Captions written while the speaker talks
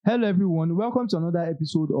Hello, everyone. Welcome to another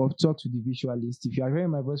episode of Talk to the Visualist. If you are hearing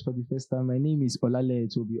my voice for the first time, my name is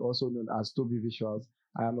Olale Toby, also known as Toby Visuals.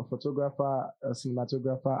 I am a photographer, a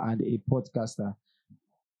cinematographer, and a podcaster.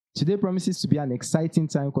 Today promises to be an exciting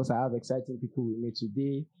time because I have exciting people with me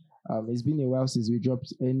today. It's been a while since we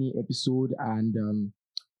dropped any episode, and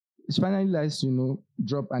it's finally nice to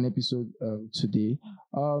drop an episode today.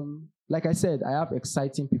 Like I said, I have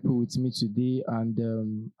exciting people with me today,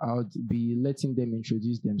 and I'll be letting them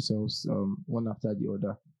introduce themselves one after the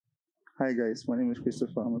other. Hi guys, my name is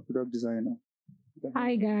Christopher. I'm a product designer.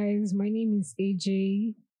 Hi guys, my name is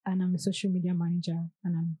AJ and I'm a social media manager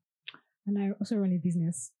and I also run a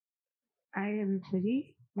business. Hi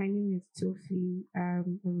everybody, my name is Sophie.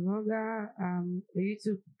 I'm a vlogger, a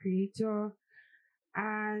YouTube creator,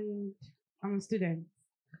 and I'm a student.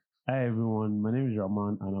 Hi everyone, my name is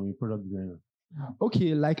Rahman and I'm a product designer.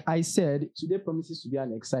 Okay, like I said, today promises to be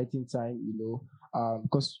an exciting time,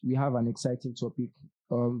 because we have an exciting topic.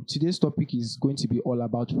 Today's topic is going to be all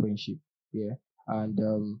about friendship. Yeah, and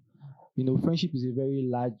friendship is a very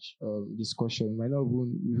large discussion. Might not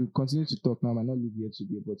even, if we continue to talk now, might not leave here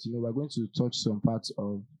today, but we're going to touch some parts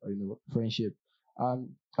of friendship.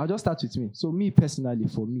 I'll just start with me. So me personally,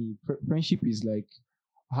 for me, friendship is like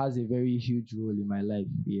has a very huge role in my life.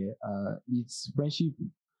 Yeah, it's friendship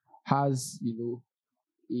has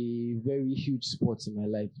a very huge spot in my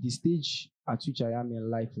life. The stage at which I am in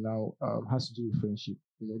life now has to do with friendship.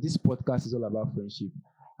 This podcast is all about friendship.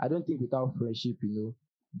 I don't think without friendship,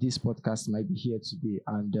 this podcast might be here today.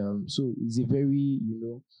 And so it's a very,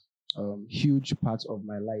 huge part of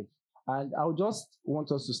my life. And I'll just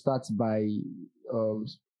want us to start by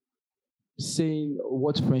saying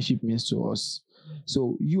what friendship means to us.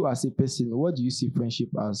 So you as a person, what do you see friendship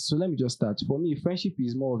as? So let me just start. For me, friendship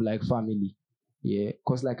is more of like family. Yeah,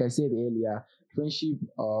 because like I said earlier, friendship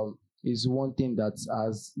is one thing that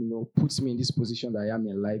has puts me in this position that I am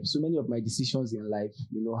in life. So many of my decisions in life,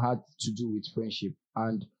 had to do with friendship,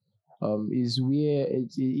 and is where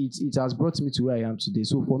it has brought me to where I am today.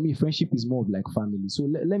 So for me, friendship is more of like family. So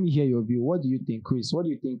let me hear your view. What do you think, Chris? What do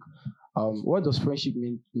you think? What does friendship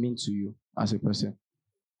mean to you as a person?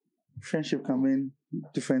 Friendship can mean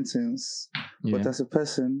different things, Yeah. but as a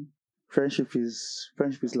person, friendship is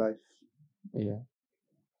life. Yeah.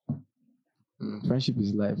 Friendship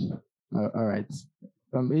is life. All right.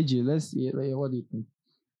 AJ, let's hear. What do you think?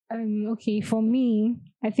 Okay, for me,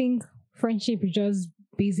 I think friendship is just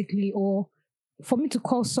basically, or for me to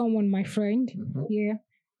call someone my friend, yeah,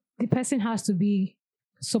 the person has to be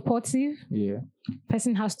supportive. Yeah.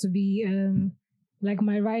 Person has to be like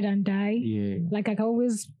my ride and die. Yeah. Like I can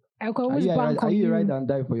always bank Are on you you. ride and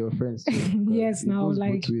die for your friends? too? Yes, It now goes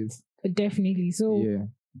like both ways. definitely. So Yeah.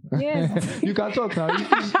 yes. You can talk now.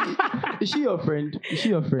 Is she your friend? Is she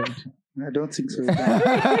your friend? I don't think so.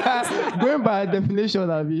 Going by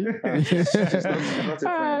definition, Abby. She's not a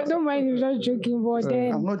friend. Don't mind me, just joking, but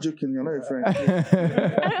then I'm not joking. You're not a friend.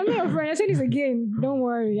 I'm not your friend. I say this again. Don't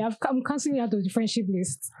worry. I'm canceling out of the friendship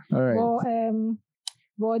list. All right.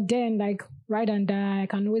 But then like ride and die, I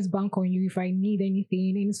can always bank on you if I need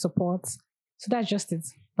anything, any support. So that's just it.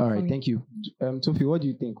 All right. for me. Thank you. Sophie, what do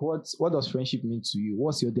you think? What does friendship mean to you?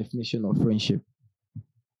 What's your definition of friendship?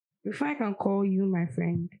 If I can call you my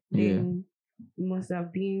friend, Yeah. then you must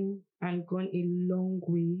have been and gone a long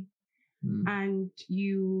way. Mm. And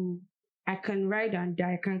I can ride and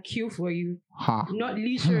die, I can kill for you. Ha. Not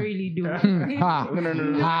literally, though. Ha. No.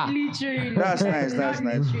 Not literally. That's nice. Not That's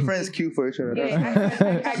nice. literally. Friends queue for each other. That's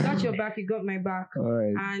Yeah, nice. I got your back, you got my back. All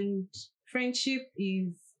right. And friendship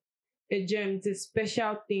is a gem, it's a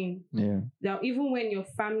special thing. Yeah. That even when your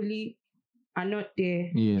family are not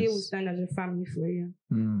there, they will Yes. stand as a family for you.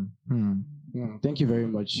 Thank you very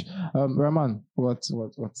much. Rahman, what do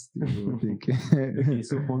you think? Okay,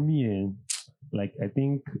 so for me, like I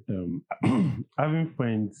think having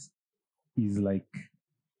friends is like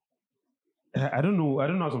I don't know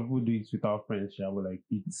how some people do it without friends, but like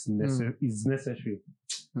it's necessary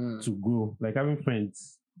to grow. Like having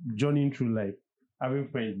friends, journeying through life, having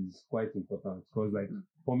friends is quite important because like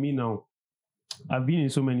for me now, I've been in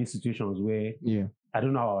so many situations where Yeah. I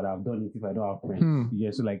don't know how I would have done it if I don't have friends.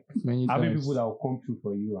 Yeah, so like Many having times. people that will come through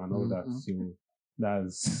for you and all that. Mhm. So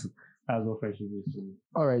that's what friendship is to me.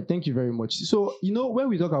 All right, thank you very much. So, when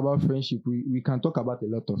we talk about friendship, we can talk about a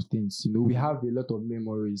lot of things. We have a lot of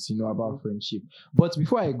memories, about friendship. But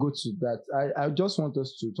before I go to that, I just want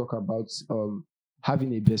us to talk about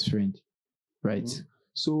having a best friend, right?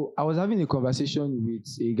 So I was having a conversation with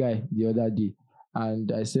a guy the other day,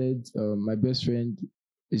 and I said my best friend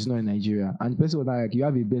is not in Nigeria, and the person was like, you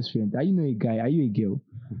have a best friend. Are you not a guy? Are you a girl?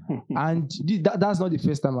 And that's not the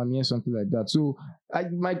first time I'm hearing something like that. So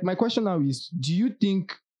my question now is, do you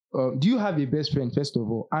think, do you have a best friend, first of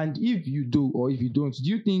all? And if you do, or if you don't, do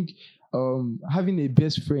you think having a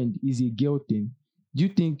best friend is a girl thing? Do you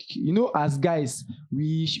think, as guys,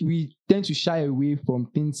 we tend to shy away from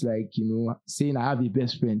things like, saying I have a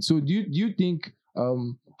best friend. So do you think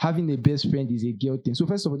having a best friend is a girl thing? So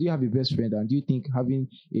first of all, do you have a best friend, and do you think having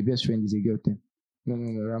a best friend is a girl thing? No,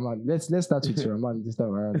 Rahman. Let's start with Rahman this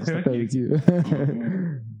time around. Let's start with you.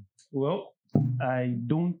 Well, I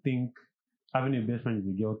don't think having a best friend is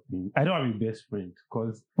a girl thing. I don't have a best friend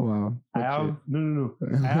because wow. I have no.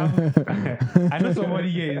 I have I know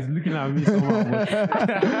somebody here is looking at me somehow.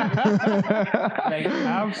 Like I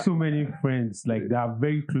have so many friends like that are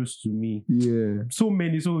very close to me. Yeah. So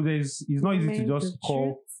many. So it's not easy to just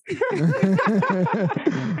call. It's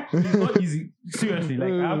not easy. Seriously,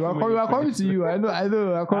 like I'm coming to you. I know. I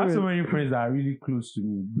have so many friends that are really close to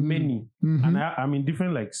me. Many. Mm-hmm. And I'm in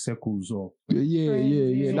different like circles of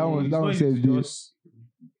yeah. That one says just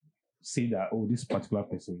say that this particular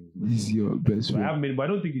person is your best friend. I have many, but I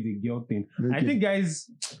don't think it's a girl thing. Okay. I think guys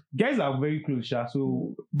are very close,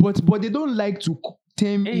 so but they don't like to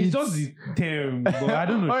term it. It's just the term, but I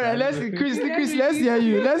don't know. All right, Chris, let's hear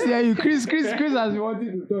you. Chris has been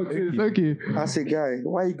wanting to talk. Okay. As a guy,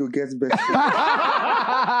 why you go get best friend?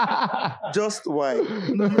 Just why?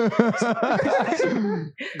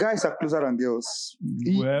 Guys are closer than girls.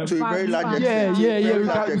 Well, to a very large extent. Yeah.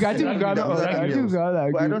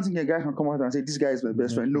 But I don't think a guy can come out and say, this guy is my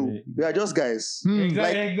best friend. No, we are just guys.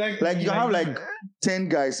 Exactly. Like you have like 10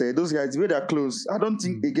 guys, those guys, where they're close. I don't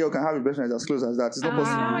think a girl can have a best friend as close as that. It's not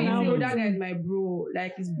possible. You say, that guy is my bro.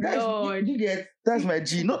 Like, it's blood. You get, that's my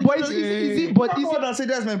G. No, but is it say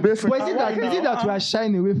that's my best friend. But is it that we are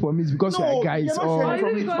shying away from it because we are guys? Or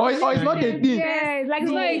it's not a thing? Yeah, like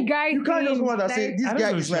it's not a guy thing. You can't just come out and say, this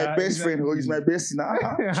guy is my best friend or he's my bestie.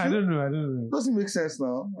 I don't know. Doesn't make sense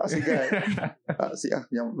now. As a guy.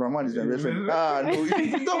 Rahman is my best friend. No,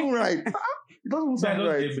 it doesn't right. It doesn't sound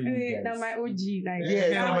right. That's my OG. Like,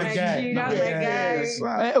 That's my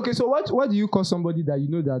guy. Okay, so what do you call somebody that you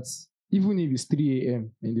know that even if it's 3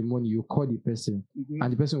 a.m. in the morning, you call the person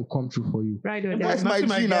and the person will come through for you? Right on. That's my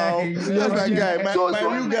G now. That's my guy. My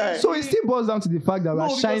real guy. So it still boils down to the fact that we are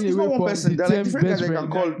shying away from the term best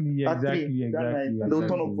friend. Exactly. And they'll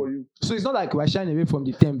turn up for you. So it's not like we're shying away from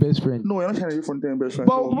the term best friend. No, we're not shying away from the term best friend.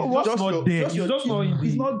 But what's not there? It's just not in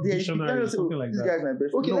it's not there. dictionary, something like this that. guy's my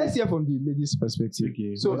best friend. Okay, let's hear from the lady's perspective.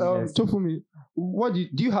 Okay. So, Tofumi, what do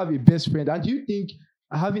you have a best friend? And do you think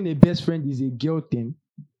having a best friend is a girl thing?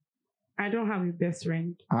 I don't have a best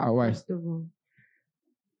friend. Why? First of all.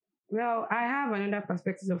 Well, I have another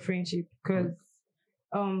perspective of friendship because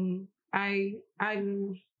how do I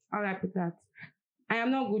put that? I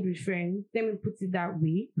am not good with friends. Let me put it that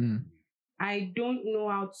way. I don't know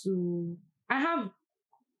how to. I have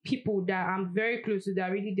people that I'm very close to that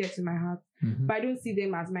are really dear to my heart, but I don't see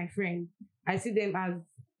them as my friend. I see them as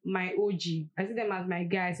my OG. I see them as my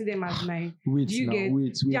guy. I see them as my. Wait.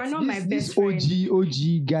 They are not my best friend. This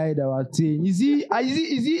OG guy that we're saying, is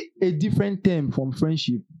he a different term from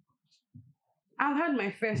friendship? I've had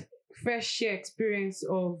my first share experience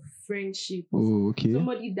of friendship. Oh, okay.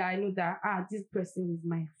 Somebody that I know that this person is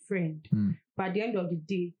my friend. But at the end of the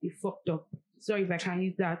day, they fucked up. Sorry if I can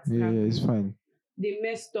use that. Yeah, it's fine. They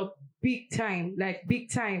messed up big time.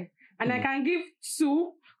 And I can give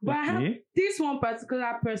two, but I have this one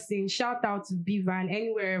particular person. Shout out to Bevan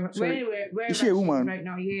anywhere, wherever is she a woman right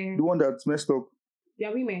now? Yeah, the one that's messed up.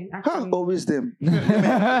 They're women. Actually, always them.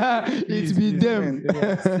 It's be them.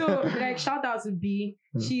 So, shout out to B.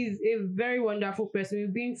 She's a very wonderful person.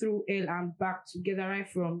 We've been through hell and back together right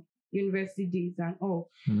from university days and all.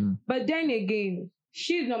 But then again,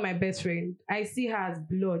 she's not my best friend. I see her as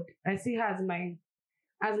blood. I see her as my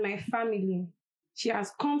family. She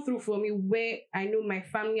has come through for me where I know my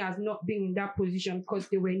family has not been in that position because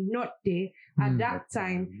they were not there at that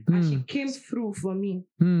time. And she came through for me.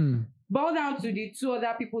 Bow down to the two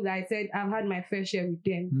other people that I said I've had my fair share with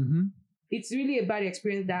them. It's really a bad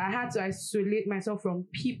experience that I had to isolate myself from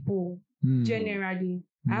people generally.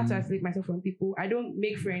 I have to isolate myself from people. I don't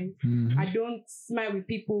make friends. I don't smile with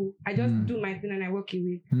people. I just do my thing and I walk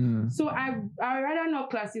away. So I rather not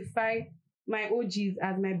classify my OGs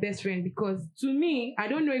as my best friend because to me, I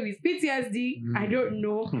don't know if it's PTSD. I don't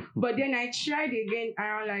know. But then I tried again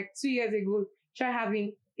around 2 years ago, try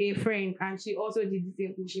having a friend and she also did the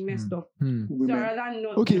same thing. She messed up. So I Women. rather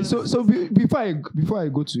not. Okay, not- so before I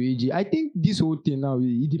go to AJ, I think this whole thing now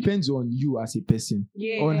it depends on you as a person,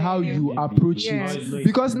 yeah, on how yeah. you approach Yeah. it.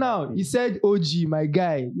 Because now he said OG, my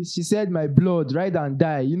guy, she said my blood, ride and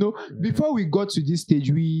die. Before we got to this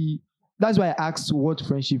stage, that's why I asked what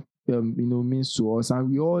friendship means to us, and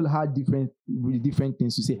we all had different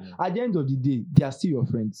things to say. At the end of the day, they are still your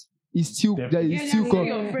friends. It's still Definitely. it's still they're called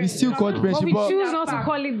your friends. it's still called But friendship. But we But choose not to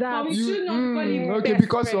call it that. But we choose not to call it okay, best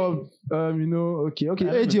because friend. of okay.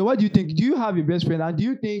 AJ, what do you think? Do you have a best friend, and do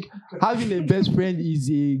you think having a best friend is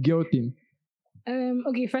a girl thing?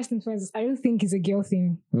 Okay, first things first, I don't think it's a girl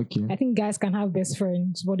thing. Okay. I think guys can have best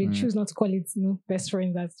friends, but they choose not to call it best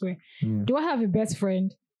friends. That's why. Yeah. Do I have a best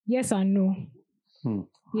friend? Yes and no.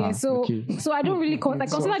 Yeah, Ah, so okay. so I don't really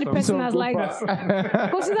consider the person as like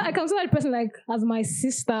I consider the person like as my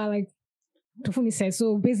sister, like Tofumi said.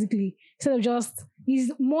 So basically, instead of just he's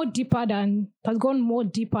has gone more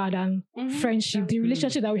deeper than friendship. The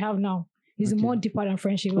relationship that we have now is Okay. more deeper than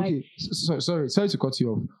friendship. Like Okay, sorry to cut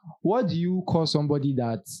you off. What do you call somebody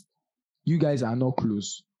that you guys are not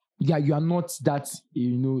close? Yeah, you are not that,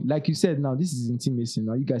 like you said now, this is intimacy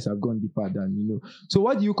now. You guys have gone deeper than, So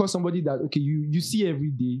what do you call somebody that, okay, you see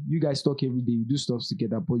every day, you guys talk every day, you do stuff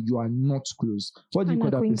together, but you are not close? What do you an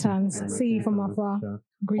call that person? acquaintance, see you from afar.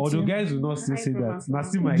 Greet Although you. guys will not still say that. Now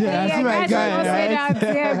see my Yeah, guy. I see my guys guy, will not say right?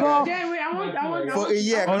 that, yeah, but Then wait, I want For a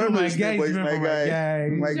year, I Although don't know my his guy name, but is he's my remember my guy. guy.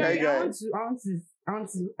 My Sorry, guy. I want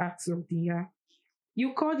to ask something, yeah.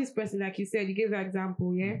 You call this person, like you said, you gave that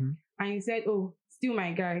example, yeah? Mhm. And you said, oh, still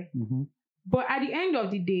my guy. Mhm. But at the end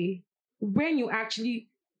of the day, when you actually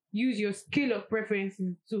use your scale of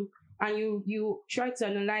preferences too, and you try to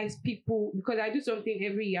analyze people, because I do something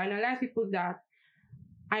every year, analyze people that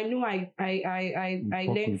I know I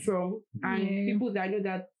learn from, and Yeah. people that I know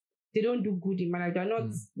that they don't do good in my life.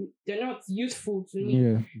 They're not useful to me.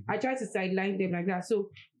 Yeah. I try to sideline them like that. So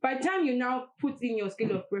by the time you now put in your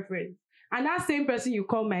scale of preference, and that same person you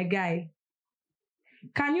call my guy,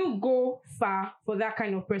 can you go far for that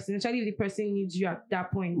kind of person, especially if the person needs you at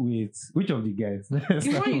that point? Wait, which of the guys?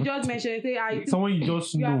 The one you just mentioned, say, Someone you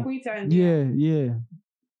just you are know. acquaintance. Yeah.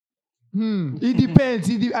 It depends.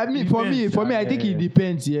 I mean, for me, I think it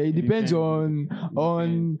depends. Yeah, it depends on.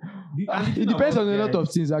 It depends on a lot of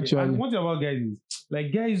things And actually. one thing about guys is,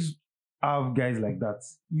 like, guys have guys like that.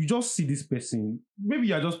 You just see this person. Maybe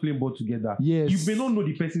you are just playing ball together. Yes. You may not know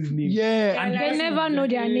the person's name. Yeah. And the They person never is know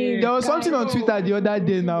their name. There was something on Twitter the other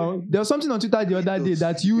day. Now there was something on Twitter the other day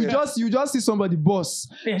that you just see somebody boss.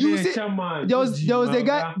 You see, Chairman, there was a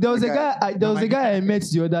guy I met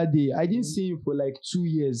the other day. I didn't Mm. see him for like 2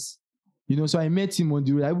 years. So I met him on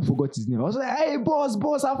the road. I even forgot his name. I was like, "Hey, boss,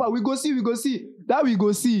 how far? We go see. That we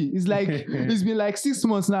go see." It's like it's been like 6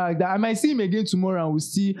 months now. Like that. I might see him again tomorrow, and we'll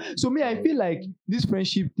see. So me, I feel like this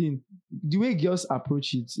friendship thing, the way girls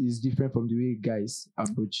approach it is different from the way guys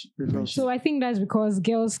approach friendship. So I think that's because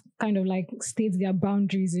girls kind of like state their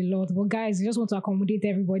boundaries a lot, but guys, you just want to accommodate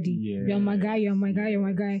everybody. Yeah. You're my guy. You're my guy. You're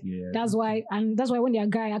my guy. Yeah. That's why when their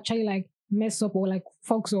guy actually like mess up or like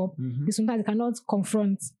fucks up, Mhm. they sometimes cannot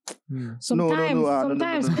confront. Mm.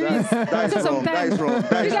 Sometimes, Chris, That is so wrong. That is wrong.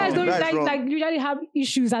 That you is guys wrong. don't That is wrong. like usually have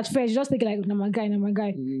issues at first. You just think like, no, my guy.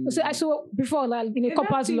 So before, like in a That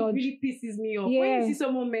couple's thing lodge, really pisses me off. Yeah. When you see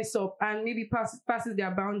someone mess up and maybe passes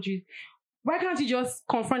their boundaries, why can't you just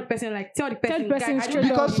confront the person, like tell the person, the person "Guy, I straight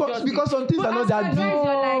don't up. know what you just Because some things But are not that after deep. that,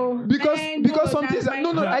 you're like, Because some that's things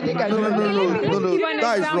are, my- I think I know. No. Let me give an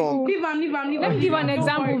That is example. wrong. Leave him. Let me give an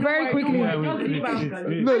example very quickly. Just leave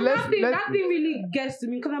him. No, And let's that thing really gets to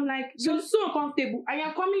me because I'm like, you're so uncomfortable. And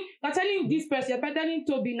you're telling this person, you're telling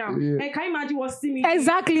Toby now. Yeah. Like, can you imagine what see me?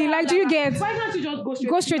 Exactly. Like, do you get? Why can't you just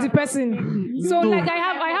Go straight to person. So No. like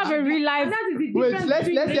I have a real life. And that is the Wait, difference let's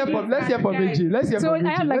between hear from ladies and guys. AJ. Let's hear So from AJ.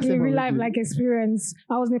 I have like Let's a hear from real life AJ. like experience.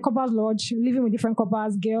 I was in a couple's lodge, living with different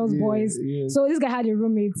couples, girls, Yeah, boys. yeah. So this guy had a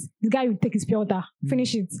roommate. This guy would take his pewter,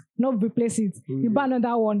 finish it, not replace it. You buy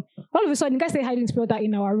another one. All of a sudden, the guy started hiding his pewter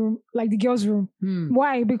in our room, like the girls' room.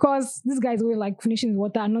 Why? Because this guy's always like finishing his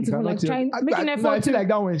water and not even like trying, making effort I feel to like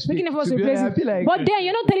that one is making fake. effort to be replace honest, I it. feel like. But then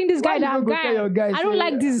you're not telling this guy Why you that don't go tell your guys, I don't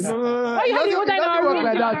like this. Why you have the water in our work room?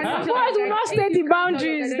 like that. Boys will not state the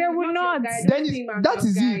boundaries. They will not. Then that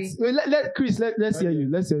is it. Wait, Chris, let's hear you.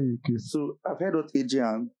 Let's hear you, Chris. So I've heard what AJ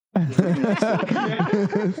and and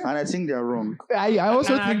I think they are wrong. I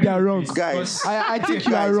also And I think they are agree wrong. with this. Guys, I think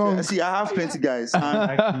you are wrong. See, I have plenty guys, and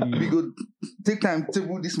Actually, we go take time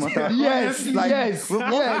table this matter. Yes, yes,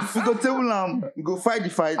 yes. We go table them, we go fight the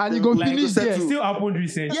fight, And you then go we finish settle. there. it still happened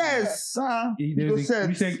recently. Yes, you go There's a set.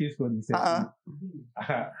 recent case study.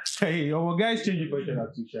 Hey, our guys change the question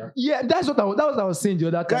at two, sha. Yeah, that was what I was saying the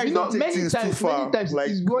other time. Guys You know, don't take many things too times, far, like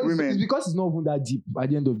it's women. because it's not even that deep at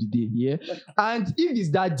the end of the day. Yeah, and if it's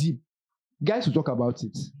that deep, guys will talk about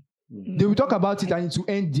it. They will talk about it and it will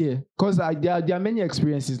end there because there are many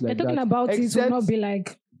experiences like They're talking that. about it will Except- not be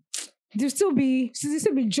like they'll still be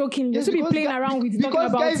joking, they'll Yes, still be because playing around with talking because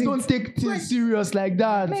about guys it. don't take things serious like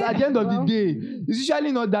that. At the end of the Well. day, it's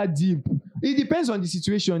usually not that deep. It depends on the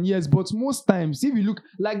situation, yes, but most times, if you look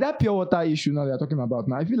like that pure water issue now they're talking about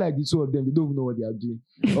now, I feel like the two of them they don't even know what they are doing.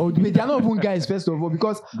 Or they are not even guys, first of all,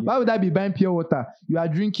 because why would I be buying pure water? You are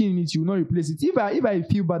drinking it, you will not replace it. If I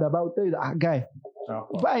feel bad about it, I'll tell you, guy,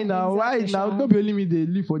 why now? Why Exactly, now? Sha. Don't be only me they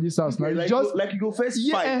live for this house now. like, It's just like you go first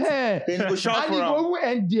yeah, fight, then you go shout and for it them. go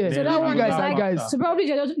end there. So Then that You one guys is are like guys. so probably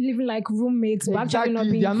they're just living like roommates, but actually not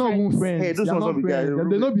Exactly, being they are not even friends. friends. Hey, those They are ones not not be guys, friends. they're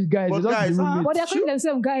They not be guys. But They just guys, be roommates. But they're calling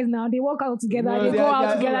themselves guys now. They work out together. No, they they go are- out they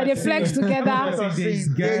are- together. They flex together.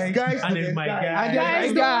 There's guys and it's my guy. And Guys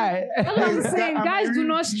there's a guy. That's what I'm saying. Guys do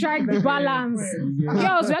not strike the balance.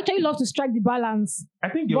 Girls, we actually love to strike the balance. I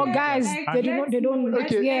think But you're guys, they don't.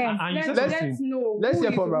 Okay. Yeah. And you said Let's- something. know. Let's who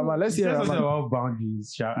hear is from who. Rama. Let's You hear said something Rama. about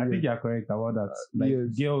boundaries, Sha. I Yeah. think you're correct about that. Like yes.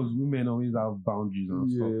 girls, women always have boundaries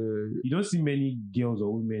and stuff. Yeah. You don't see many girls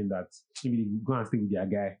or women that maybe they go and stay with their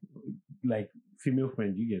guy, like female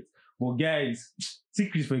friends. You get, but guys,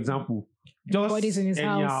 Chris, for example, just Everybody's in his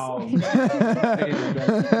anyhow.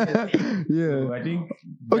 Yeah. So I think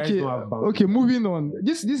guys Okay. don't have boundaries. Okay. Moving on.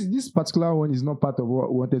 This particular one is not part of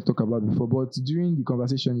what we wanted to talk about before, but during the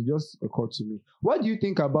conversation, it just occurred to me. What do you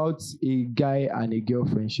think about a guy and a girl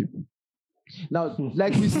friendship? Now,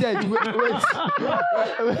 like we said, wait.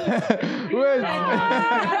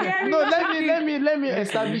 No, let me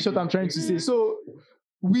establish what I'm trying to say. So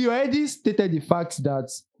we already stated the fact that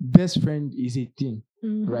best friend is a thing,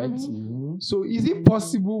 right? So is it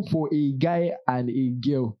possible for a guy and a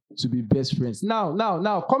girl to be best friends?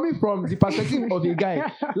 Now, coming from the perspective of a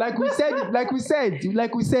guy, like we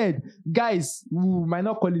said, guys, we might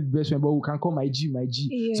not call it best friend, but we can call my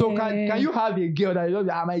G. So can you have a girl that you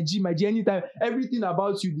love, my G, anytime, everything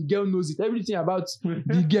about you, the girl knows it, everything about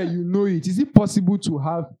the girl, you know it. Is it possible to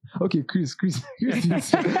have? Okay, Chris. This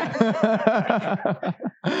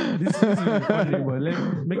is funny, but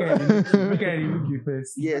make I look you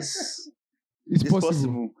first. Yes, It's it's possible.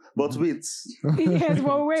 possible. But wait, Yes,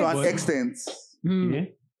 but wait. to an extent. Hmm. Yeah?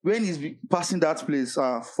 When he's passing that place,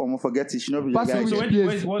 forget it. She not be your Passing guy. which when-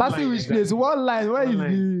 place? what Passing line which exactly? place? One line. Where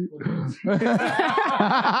One is the?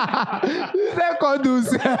 Secondus.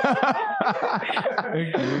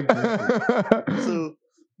 Okay. So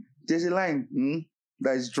there's a line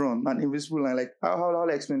that is drawn, an invisible line. Like how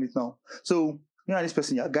do I explain it now? So you and this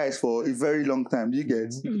person, you're guys for a very long time. Do you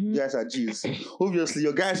get? You guys are G's. Obviously,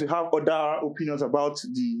 your guys will have other opinions about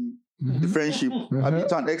the friendship, Abi,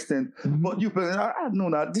 to an extent. But you, I know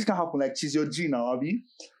that this can happen. Like she's your G now, Abi.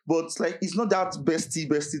 But like it's not that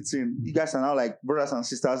bestie thing. You guys are now like brothers and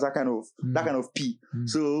sisters. That kind of P.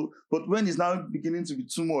 So, but when it's now beginning to be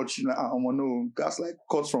too much, you know, no, that's like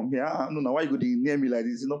cut from here. No, now why you go near me like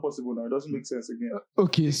this? It's not possible now. It doesn't make sense again.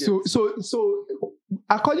 Okay, so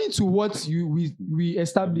according to what we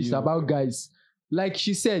established about guys, like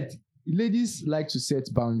she said, ladies like to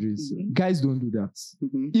set boundaries. Guys don't do that.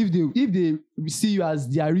 If they see you as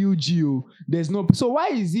their real geo, there's no. So why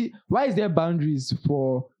is there boundaries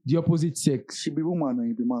for the opposite sex? She be woman and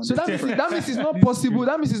you be man. So that It's means different. it's not possible.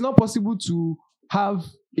 That means it's not possible to have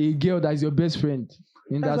a girl that is your best friend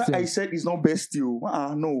in that That's why I sense. said it's not best you.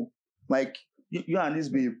 No, like you and this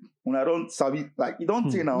babe. When I don't sabi, like you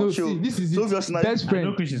don't say now. No, show. see, this is So it. obviously now- Best I know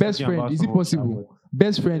friend, Chris is best talking friend. about Is it someone, possible?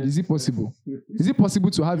 Best friend, is it possible? Is it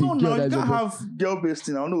possible to have No, a girl no, that you is your can't best? have girl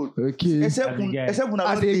bestie now. No, Okay. except As a guy. when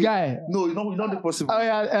I As don't a think- guy. No, it's not possible. Oh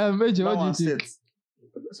yeah, Major, That what one do you think? set.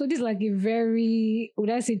 So this is like a very,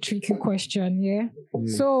 would I say, tricky question, yeah?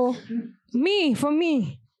 So for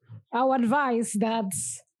me, I would advise that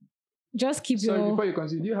just keep Sorry, your... before you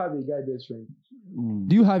continue, do you have a guy best friend?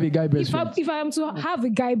 Do you have a guy best friend? If I am to have a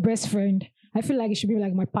guy best friend, I feel like it should be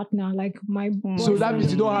like my partner, like my So that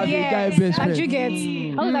means you don't have a guy best Like you friend. get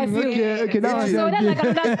how do I feel? Okay, that was So that's like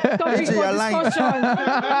another topic AJ, for you're lying. discussion.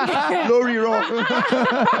 Lori wrong.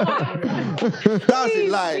 That's a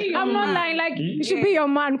lie. I'm not lying. Like it should be your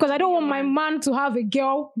man because I don't want my man to have a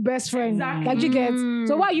girl best friend. Exactly. Like you get.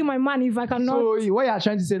 So why are you my man if I cannot? So what you are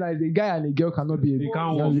trying to say now is a guy and a girl cannot be. They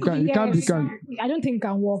can't You work. can't be. Yes. I don't think it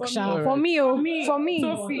can work, For Sha. me. For me, for me.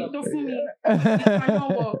 Sophie, it cannot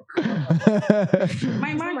work.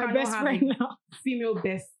 My man My cannot best have friend a now. female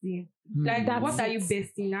bestie. Like, That's what are it. you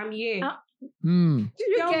besting? I'm here. Hmm.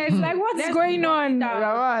 You guys, like what's Let's going work on? it out.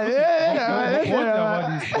 Raman, What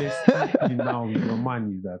about this best now with your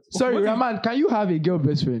man is that? Sorry, What if- Raman, can you have a girl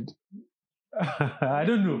best friend? I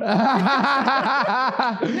don't know. No,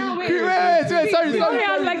 wait. Wait, sorry. Sorry,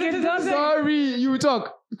 I was like, it doesn't. Sorry, you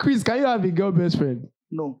talk. Chris, can you have a girl best friend?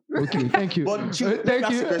 No. Okay, thank you. But Thank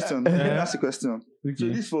that's you. the question. That's the question. So Okay.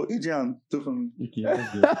 this for AJ and Tofumi. Okay,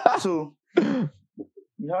 let's go. So you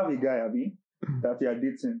have a guy, Abby, that you are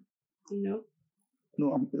dating. No.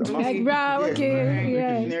 No, I'm Like, asking. bruh, Yes, okay,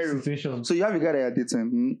 yeah. scenario. Situation. So you have a guy that you're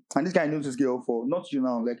dating, and this guy knows this girl for not you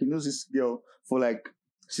now, like he knows this girl for like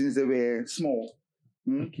since they were small,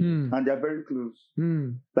 Okay. and they're very close.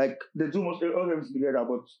 Like they do most all everything together,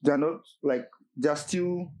 but they're not like they're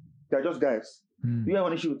just guys. You have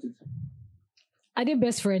an issue with it? Are they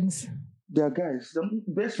best friends? They are guys. The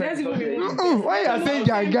best friends. Let's even remove Why are you saying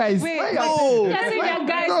they are guys? Wait, Why you no. are Let's say they're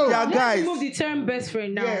guys. No. They are Let's guys. remove the term best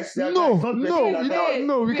friend now. Yes, they are No, guys. Not best no, friends, you they are don't.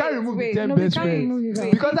 No, we can't remove the term no, we best can't friend remove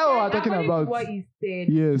it. because that's what we're talking According to about. what he said,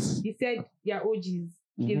 Yes. he said they're OGs.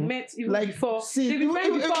 They've met even Like, before. see, They've been even-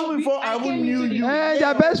 friends even before. before I came even into knew the- you. And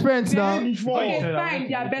they're best friends now. Before. Okay, Yeah, fine,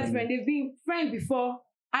 they are okay. best friends. They've been friends before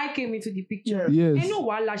I came into the picture. Yeah. Yes. And no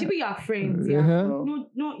wala, she be your friends, yeah. Uh-huh.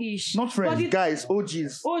 No ish. Not friends, But it- guys,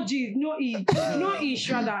 OGs. OGs, no ish. No ish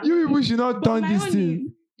rather. You people should not But turn my this own thing.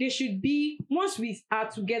 is, they should be, once we are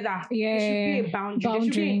together, Yeah, there should be a boundary. There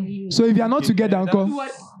should be a boundary. limit. So if you are not together, uncle.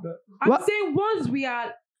 What- I'm What? saying once we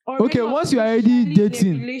are already Okay, once you are already officially in a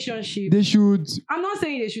dating, relationship, they should. I'm not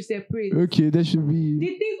saying they should separate. Okay, they should be.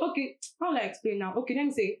 The thing, okay, how will I explain now? Okay, let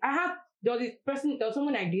me say, there was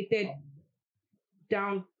someone I dated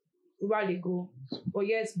down a while ago, or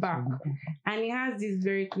years back, and he has this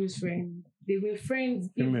very close friend. They've been friends,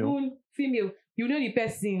 even female. You know the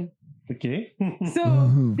person. Okay.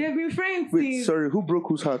 So they've been friends Wait, since. sorry, who broke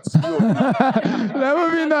whose heart?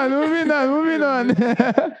 moving on.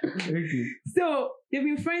 Okay. So they've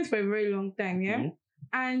been friends for a very long time, yeah. Mhm.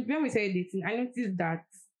 And when we started dating, I noticed that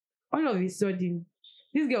all of a sudden,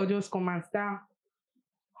 this girl just come and start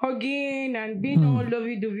hugging and being all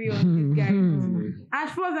lovey-dovey on this guy. At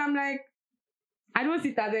first, I'm like, I don't see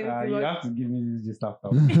it as anything. You but have to give me this just after.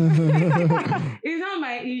 it's not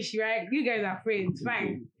my issue, right? You guys are friends,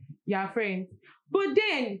 fine. You are friends. But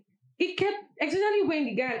then it kept, especially when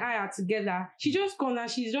the guy and I are together, she just comes and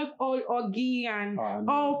she's just all huggy and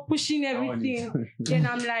all pushing everything. Then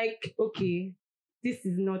I'm like, okay, this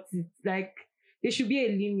is not it. Like, there should be a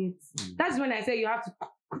limit. That's when I say you have to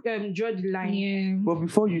draw the line. Yeah. But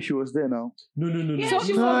before you, she was there now. No. Yeah, So-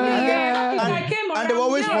 she was there. If I And- came and they were around,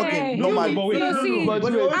 always yeah, hugging, you normally. will But wait, see. But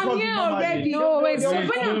they were always I'm hugging here normally. already. No, wait, So wait,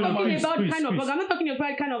 when I'm talking please, about please, kind of please. hug, I'm not talking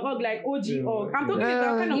about kind of hug like OG Yeah, hug. I'm talking yeah.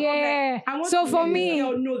 about kind of hug Yeah. like I want So to for let me- this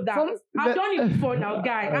girl know that for- I've done it before now,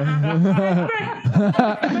 guy.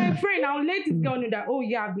 My friend, I'll let this girl know that, oh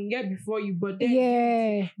yeah, I've been here before you, but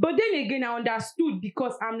then again I understood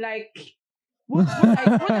because I'm like, what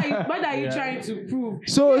are you Yeah. trying to prove?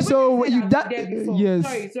 So When I said you I've that been there before-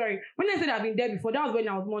 yes. Sorry. When I said I've been there before, that was when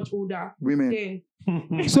I was much older. Women. Then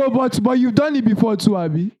So but you've done it before too,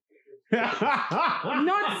 Abby.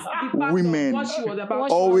 not the part Women. of what she was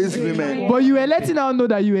about. Always She was women. doing. But you were letting her know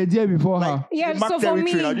that you were there before her. Like, Yeah, mark so for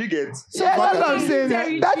territory me- now, do you get? Yeah, that's what I'm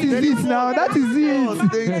saying. That is it now. That is it.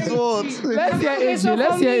 Let's Let's hear Okay, so AJ.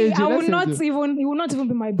 Let's for hear me, AJ. I will Let's hear not AJ. even. He will not even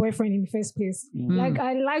be my boyfriend in the first place. Mm. Like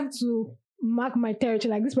I like to mark my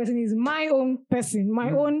territory. Like this person is my own person,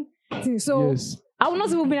 my own thing. So Yes. I will not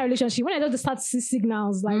even be in a relationship. When I just start to see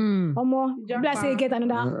signals like, Mm. let's say get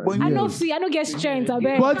another. But I yes. don't get strength. I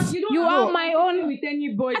bet. But you are my own. with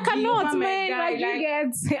anybody. I cannot, over my man. guy, Like you get.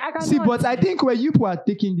 I cannot. See, but I think when you people are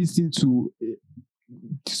taking this into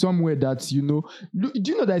somewhere that do you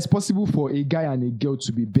know that it's possible for a guy and a girl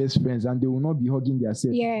to be best friends and they will not be hugging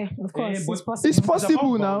themselves? Yeah, of course, but it's possible. It's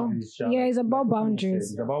possible about now. boundaries, Sha. Yeah, it's Like about what you boundaries.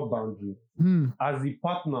 said, It's about boundaries. Hmm. As the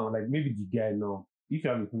partner, like maybe the guy now, if you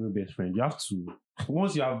have a female best friend, you have to,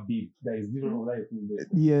 once you have babe that is different from that your female best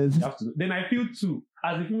friend, Yes. you have to. Then I feel too,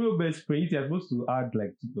 as a female best friend, if you're supposed to add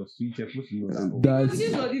like 2 plus 2, you're supposed to know that. That's- This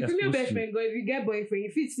is what the You're female supposed best to. friend go. If you get boyfriend,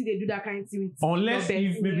 if you see they do that kind of thing with Unless your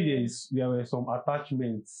if best maybe friend. there were some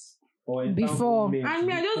attachments or Before. entanglements And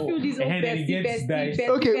me, I just feel this before, whole and then it bestie, gets bestie, diced. bestie,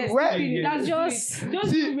 Okay, bestie where- thing. That's Just- just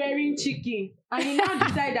See- you wearing chicken, and you now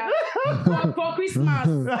decide that for Christmas,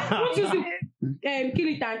 won't you see, kill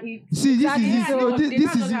it and eat. See, this Exactly. is it. So No, this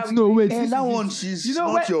that's is not how it. we No, do it. wait. And this that is one, it. she's You know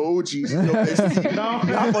not what- your OG. She's your bestie.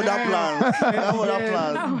 You have other plans. You have other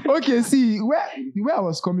plans. Okay, see where I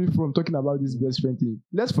was coming from talking about this best friend thing.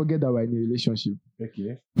 Let's forget that we're in a relationship.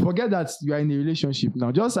 Okay. Forget that you are in a relationship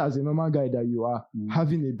now. Just as a normal guy that you are,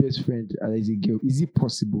 having a best friend as a girl, is it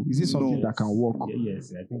possible? Is it something No. that can work?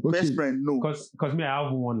 Yes, I think. Okay. Best friend, no. Because me, I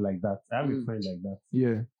have one like that. I have a Mm. friend like that.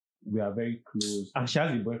 Yeah. We are very close, and she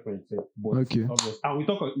has a boyfriend. But Okay. obviously, and we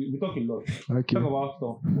talk a lot. Okay. Talk about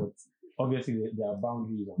stuff, but obviously there are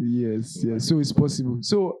boundaries. Yes, yes. So it's possible.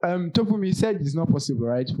 So Topumi said it's not possible,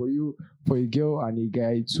 right? For a girl and a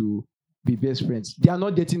guy to be best friends. They are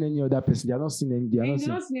not dating any other person. They are not seeing any. They are And not you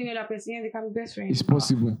seeing. don't see any other person, and they can be best friends. It's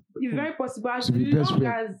possible. It's very possible as To be best long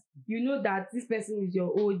friend. as you know that this person is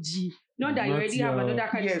your OG. Not that you Not already have your- another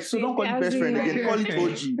kind Yeah, of so don't call it As best friend in- again. Call it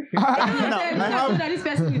OG. No, Now, I I know that have, this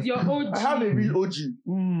person is your OG. I have a real OG.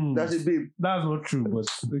 Mm, That's a babe. That's not true, but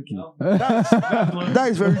okay. That's, not,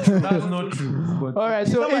 that is very true. That's not true. But All right.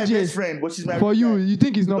 She's So not my best AJ, friend, but she's my for you, friend. you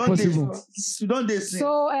think it's not Don't date- possible? You don't date since.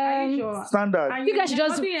 So Are you sure? Standard. And You guys should just-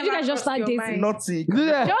 nothing you ever guys just crossed start your dating. mind. Nothing.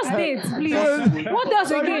 Yeah. just date, please. Sorry. What else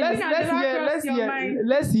Sorry, again? let's Nothing has ever hear. crossed your mind.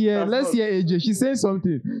 Let's hear. That's Let's not- hear AJ. She's saying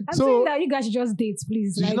something. I'm So saying that you guys should just date,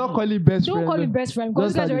 please. you should Like, not call it best don't friend. call it best friend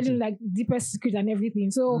because Just you guys start already dating. like deepest secret and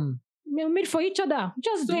everything. So Mm. we're made for each other.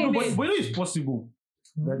 Just So, date. but it is possible.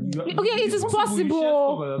 That you, Okay, it is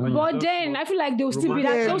possible, but then I feel like they'll still be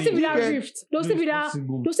that. Yeah, They'll still be that yeah. rift. They'll still be that.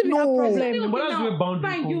 possible. They'll still be that No. problem. But that's Now, where boundary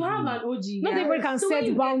fine, you comes have in. an OG. Not everybody can So set when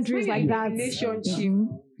you get- boundaries when like you're in a that. Relationship.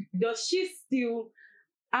 Mhm. Does she still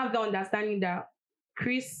have the understanding that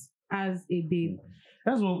Chris has a babe?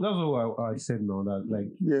 That's what I said now. That like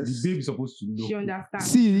Yes. the babe is supposed to know. She understands.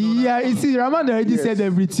 See, yeah, you see, Raman already Yes. said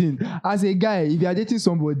everything. As a guy, if you are dating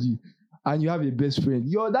somebody and you have a best friend,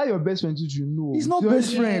 your best friend you know. He's not So-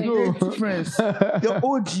 best friend. No. They're two friends. They're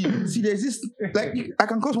OG. See, there's this like I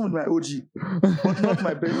can call someone my OG, but not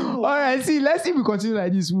my best. No. All right, see, let's if we continue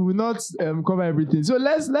like this, we will not cover everything. So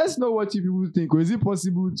let's know what you people think. Is it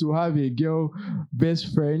possible to have a girl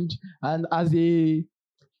best friend? And as a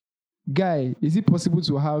guy, is it possible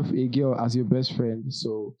to have a girl as your best friend?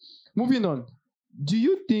 So moving on, do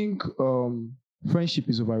you think friendship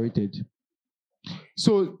is overrated?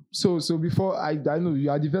 So before I know you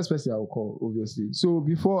are the first person I will call, obviously. So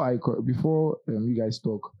before you guys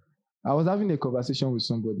talk, I was having a conversation with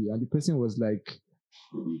somebody, and the person was like,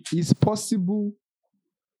 "It's possible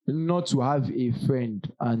not to have a friend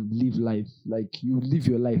and live life like you live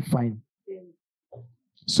your life fine."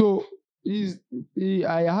 So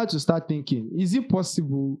I had to start thinking: is it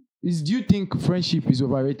possible? Do you think friendship is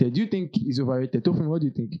overrated? Do you think it's overrated? Tofumi, what do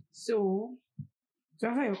you think? So, to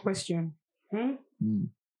answer your question, Mm.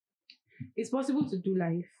 it's possible to do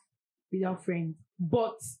life without friends,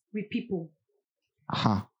 but with people.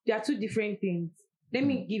 Aha. They are two different things. Let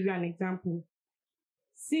me give you an example.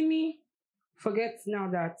 See me, forget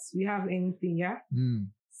now that we have anything, yeah? Mm.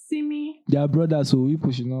 See me. They are brothers, so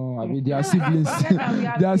people should know. I mean, they are siblings. Forget that we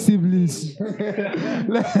have They are siblings.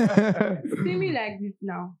 See me like this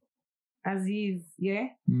now, as is, yeah?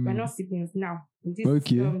 We're Mm. not siblings now. In this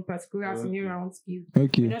Okay. particular scenario, I want to give.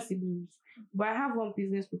 Okay. We're not siblings. But I have one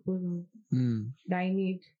business proposal Mm. that I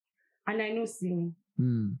need. And I know see me.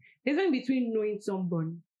 Mm. There's one between knowing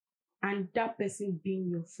someone and that person being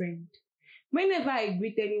your friend. Whenever I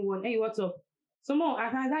greet anyone, hey, what's up? Someone,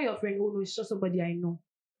 is that your friend? Oh no, it's just somebody I know.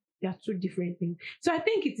 They are two different things. So I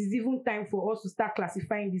think it is even time for us to start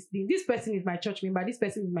classifying this thing. This person is my church member. This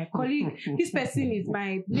person is my colleague. This person is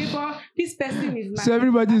my neighbor. This person is my. So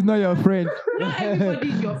everybody is not your friend. Not everybody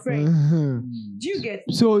is your friend. Do you get?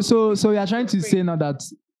 So you are trying to say now that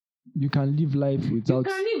you can live life You without.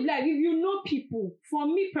 can live life if you know people. For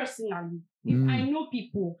me personally, if Mm. I know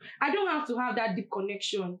people, I don't have to have that deep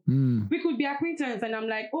connection. Mm. We could be acquaintance, and I'm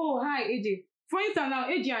like, oh hi AJ. For instance, now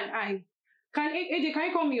AJ and I, can you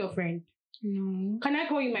call me your friend? No. Can I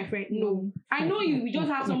call you my friend? No. I know you. We just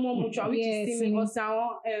have someone mutual, which Yes, is Simi Simi.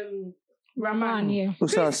 Osaon, Raman, Raman. yeah.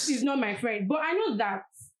 Chris is not my friend, but I know that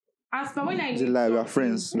as for when I It's need a lie. We are something,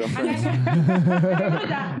 friends. We are and friends. I know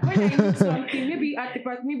that when I need something, maybe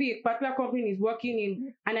a particular company is working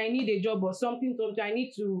in, and I need a job or something, I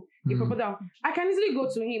need to a proposal. I can easily go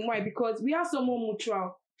to him. Why? Because we have someone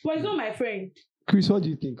mutual, but he's not my friend. Chris, what do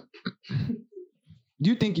you think? Do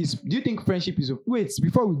you think friendship is wait,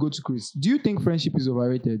 before we go to Chris, do you think friendship is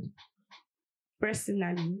overrated?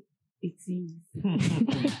 Personally, it is.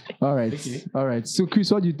 All right. Okay. All right. So Chris,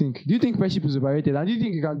 what do you think? Do you think friendship is overrated? And do you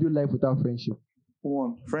think you can do life without friendship?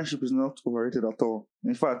 One, friendship is not overrated at all.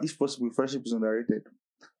 In fact, if possible, friendship is underrated.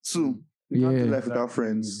 Two, you can't do life without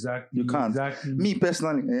friends. Exactly. You can't. Exactly. Me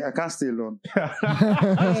personally, I can't stay alone.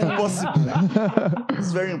 It's impossible.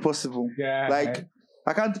 It's very impossible. Yeah. Like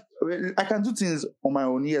I can do things on my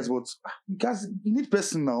own, yes, but you need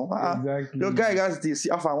person now. Exactly. Your guy has this.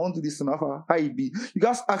 If I want to do this, and how it be? You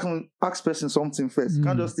guys ask person something first. You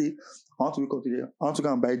can't just say, I want to wake up today. I want to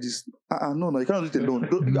go and buy this. No, you can't do it alone.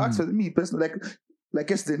 You ask for me personally, like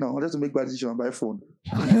yesterday now. I just to make bad decision and buy a phone.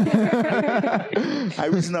 I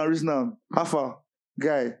reason now. Half a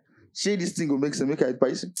guy. Say this thing will make sense. Make it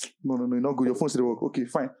buy. No, not good. Your phone still work. Okay,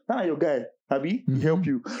 fine. Now your guy. Abi, he help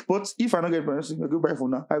you. But if I don't get permission, I go buy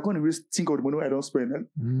phone now. I can't even think of the money I don't spend.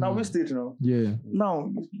 Now waste it, Yeah.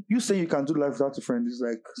 Now you say you can do life without a friend is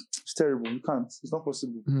like it's terrible. You can't. It's not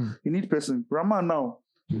possible. You need person. Rama now.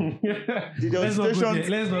 Let's not go there.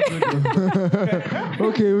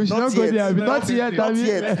 Okay, we should not go there. Not yet.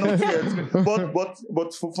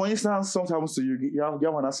 But for instance, something happens to you. You have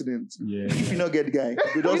an accident. Yeah. If you not get the guy, you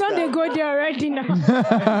You just know die. they go there already now.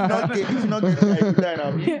 If you not get the guy, you die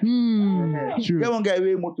now. True. Get one guy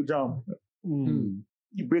way more to jump. You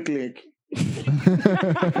break leg.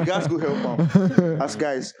 You guys go help him. As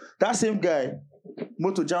guys, that same guy,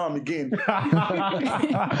 motor jam him again.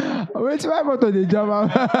 Wait, why motor the jam?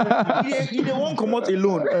 He they won't come out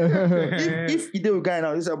alone. If he did with guy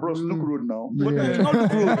now, he said, bro, look road now. But Yeah. if you not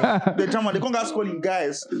look road, the jam, they can't guys calling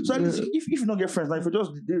guys. So at least if you not get friends now, if you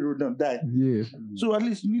just the road down, die. Yeah. So at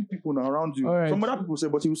least you need people now around you. All right. Some other people say,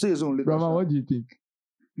 but he will say his own later. Rama, what do you think?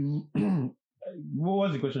 What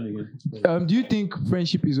was the question again? Do you think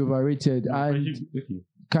friendship is overrated? And Friendship, okay.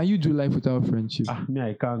 can you do life without friendship? Me,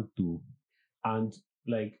 I can't do. And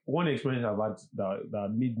like one experience I've had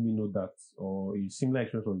that made me know that, or a similar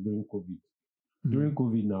experience was during COVID. During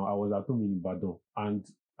COVID now, I was at home in Ibadan and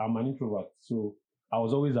I'm an introvert. So I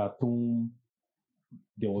was always at home.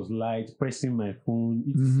 There was light, pressing my phone,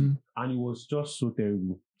 and it was just so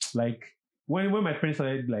terrible. Like when my friends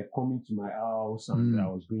started like coming to my house and I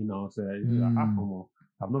was going out, come on,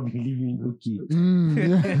 I've not been living okay.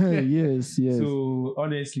 Yes. So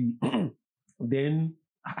honestly, then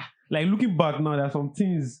like looking back now, there are some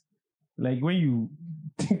things like when you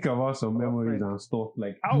think about some memories and stuff,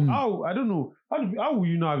 like how I don't know, how will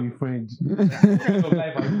you not have a friend? What kind of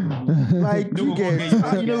life are you living? Like you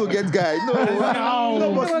get guy. No,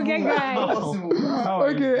 No, possible. get guy. Not possible. How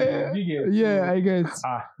are you Okay. living? Yeah, I guess.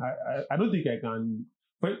 I don't think I can.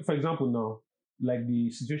 For example, now, like the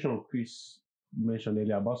situation of Chris mentioned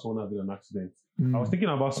earlier about someone having an accident. I was thinking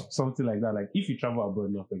about something like that. Like if you travel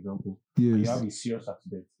abroad now, for example, and you have a serious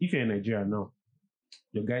accident. If you're in Nigeria now,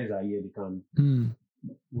 your guys are here, they can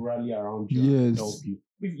rally around you and help you.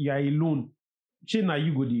 If you're alone, now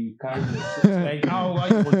you go the carry like how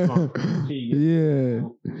you want to Yeah.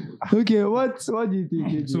 Okay, what do you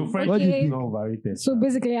think? So friendship is not overrated. So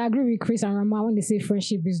basically, I agree with Chris and Rama when they say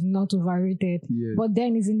friendship is not overrated. Yeah. But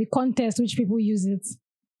then it's in the context which people use it.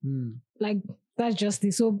 Like, that's just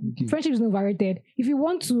it. So friendship is not overrated. If you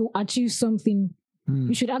want to achieve something,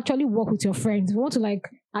 you should actually work with your friends. If you want to like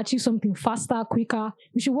achieve something faster, quicker,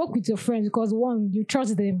 you should work with your friends because one, you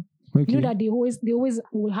trust them. Okay. You know that they always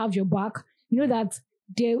will have your back. You know that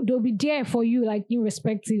they'll be there for you, like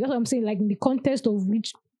irrespective. That's what I'm saying. Like in the context of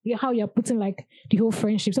which how you're putting like the whole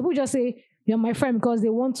friendship. Some people just say you're my friend because they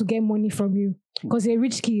want to get money from you because they're a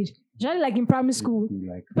rich kid. Just like in primary school,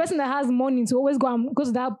 Like, the person that has money to always go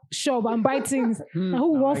to that shop and buy things. And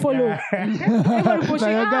who won't follow? Everybody pushing.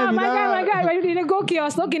 My guy, ready to go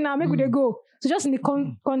kiosk. Okay, now make they go. So just in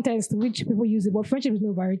the context which people use it, but friendship is not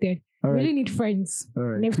overrated. All You right. really need friends. All in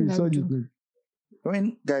right. everything Chris, that we what do you do. think?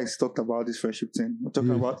 When guys talked about this friendship thing, we're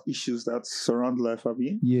talking about issues that surround life,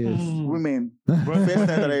 Abi. Yes. Women, first time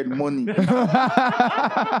that I had money.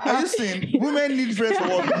 Are you saying women need friends for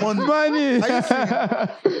what? Money. Money. Are you saying?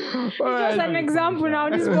 Just an example now,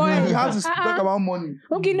 this boy. We have to talk about money.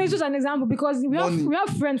 Okay, no, it's just an example because Money. we have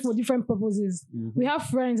friends for different purposes. We have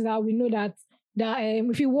friends that we know that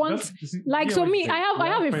if you want, like so me, I have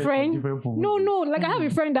a friend. No, like I have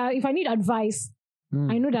a friend that if I need advice,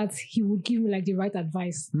 I know that he would give me like the right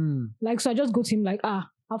advice. Like so, I just go to him like, how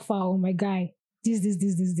far, oh my guy,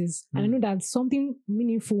 this. And I know that something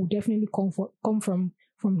meaningful will definitely come from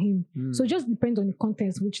him. So it just depends on the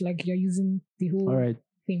context which like you're using the whole All right.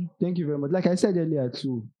 thing. Thank you very much. Like I said earlier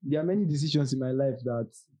too, there are many decisions in my life that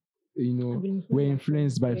were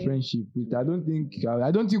influenced by friendship. I don't think we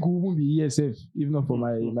won't be here safe, if not for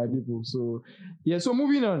my people. So yeah. So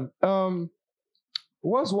moving on.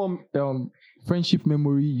 What's one friendship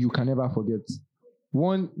memory you can never forget?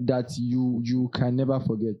 One that you can never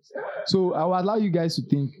forget. So I will allow you guys to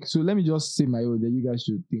think. So let me just say my own, then you guys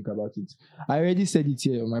should think about it. I already said it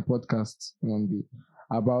here on my podcast one day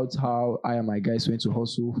about how I and my guys went to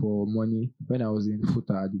hustle for money when I was in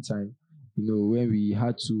Futa at the time. When we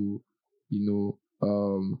had to,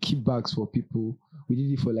 keep bags for people. We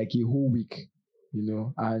did it for like a whole week,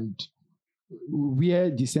 and where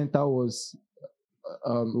the center was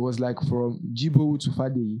like from Jibo to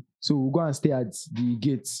Fadeyi. So we'll go and stay at the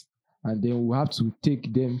gates, and then we'll have to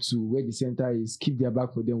take them to where the center is, keep their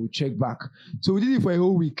bag for them, we'll check back. So we did it for a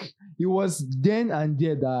whole week. It was then and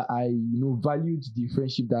there that I, valued the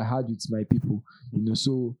friendship that I had with my people,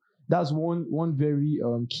 so that's one very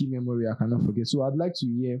key memory I cannot forget. So I'd like to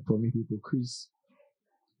hear from you people. Chris.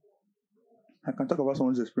 I can talk about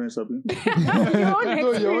someone's experience, Abi. Your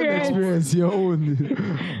own experience. Your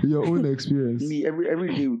own experience. Me,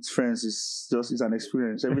 every day with friends is an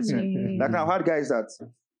experience. Everything. Like I've had guys that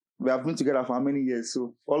we have been together for how many years?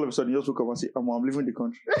 So all of a sudden you just wake up and say, I'm leaving the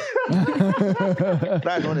country.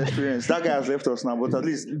 That's one experience. That guy has left us now, but at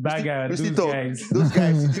least that guy, we those still talk. guys. Those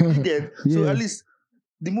guys, you get. Yeah. So at least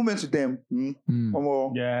the moments with them,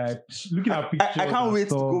 Yeah, looking at pictures. I can't wait to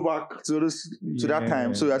stuff. go back to that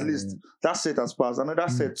time. So at least that set has passed. Another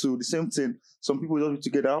set too, the same thing. Some people just be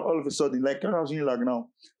together all of a sudden, like I was in like now.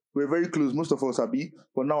 We're very close, most of us are be,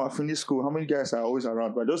 but now I finished school. How many guys are always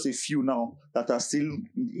around? But just a few now that are still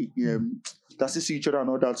that still see each other and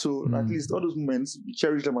all that. So at least all those moments, we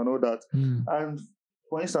cherish them and all that. And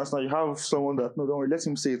for instance, now you have someone that don't worry, let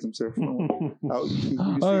him say it himself.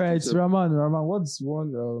 All right, Rahman, what's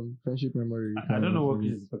one friendship memory? I don't know what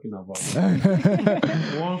he's talking about.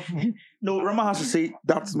 No, Rahman has to say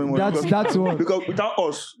that memory. That's one. Because without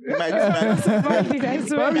us, it might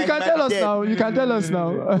Well, you can tell us now. You can tell us now.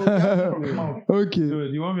 Okay. So,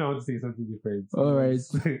 do you want me to say something different? All right.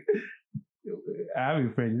 I have a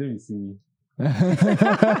friend. Let me see me.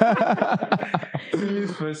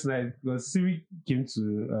 Simi's first night, because Simi came to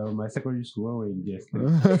my secondary school when we were in GS.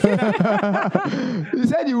 You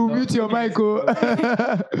said you will mute your mic.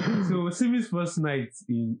 So Simi's first night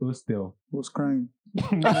in hostel was crying.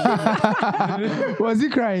 Was he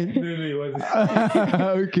crying? No, he wasn't.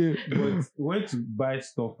 Okay. But we went to buy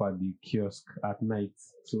stuff at the kiosk at night.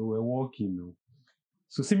 So we're walking.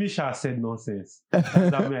 So Simi Shah said nonsense.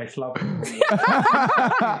 That means I slapped him.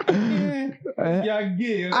 You're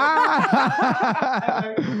gay.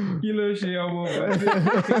 Kilo Shea.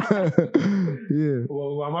 Yeah.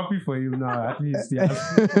 Well, I'm happy for you now. At least, yeah.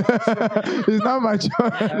 It's not my choice.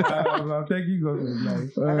 I'm thanking God for his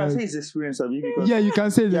life. I can say his experience, Abi, because yeah, you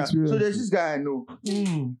can say his experience. So there's this guy I know.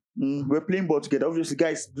 We're playing ball together. Obviously,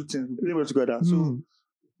 guys do things. We're playing ball together.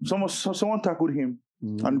 So someone tackled him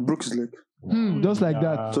and broke his leg. Just like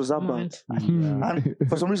that. So that bad. And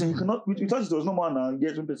for some reason, he could not. We thought it was no man now.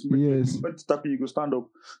 Yes, yes. Went to tackle, you go stand up.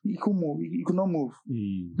 He could move. He could not move.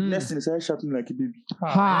 Next thing, he started shouting like a baby.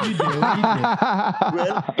 Well,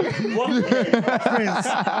 what friends?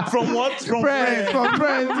 From what? From friends. From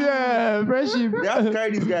friends. Yeah, friendship. They have to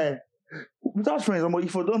carry this guy. Without friends,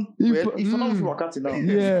 if you don't, if you not feel work now,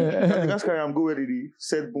 yeah, you guys carry him go where they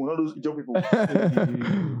said bone. All those job people,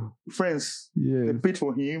 friends, they paid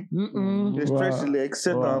for him. They stretched the legs,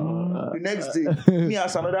 set them. The next day, me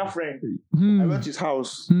as another friend, I went to his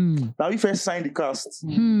house. Now we first signed the cast.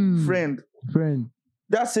 Friend.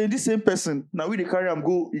 That's saying this same person. Now we they carry him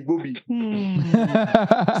go Igbobi.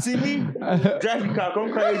 See me drive the car,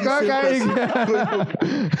 come carry this same person. Go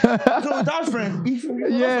Igbobi. So without friends, if you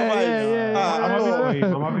I'm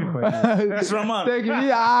happy for you. It's Rahman. Thank you.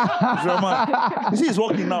 It's Rahman. You see, he's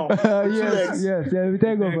walking now. Yes. We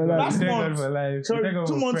thank God for life. Last month, sorry,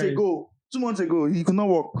 2 months ago. 2 months ago, he could not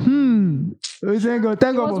walk. We thank God.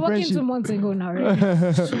 Thank God for working friendship. 2 months ago now, right?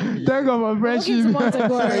 Thank God for friendship. 2 months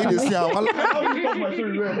ago.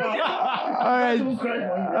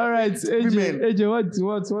 All right. AJ,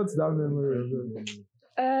 what's that memory?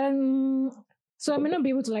 So I may not be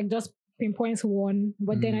able to just pinpoint one,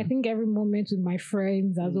 but then I think every moment with my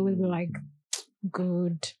friends has always been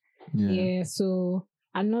good. Yeah. So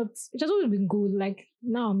it has always been good. Like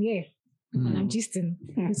now I'm here. And I'm gisting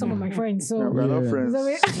with some of my friends. So we're not friends.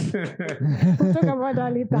 We'll talk about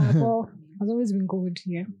that later. But it's always been good,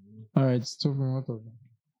 yeah. All right, so from what of them?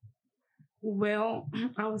 Well,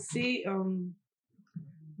 I would say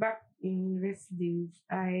back in university days,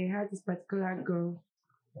 I had this particular girl,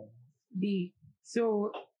 B.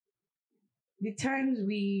 So the times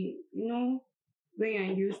when you're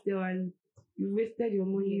in hostel and you wasted your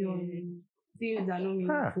money on things that are not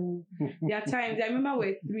meaningful. There are times I remember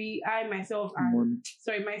we're three, myself,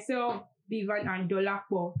 Vivan and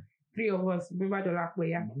Dolapo, three of us. Remember Dolapo,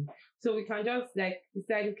 yeah. So we can just like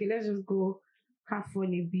decide, okay, let's just go have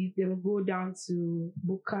fun a bit. Then we'll go down to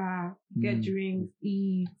Buka, get drinks,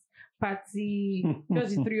 eat, party,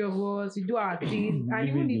 just the three of us. We do our things, and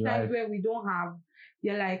even the times where we don't have.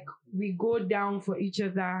 They're like, we go down for each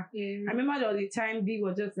other. Yeah. I remember there was a time B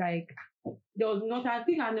was just like, there was not, I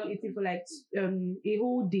think I know eating for like a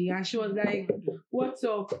whole day. And she was like, what's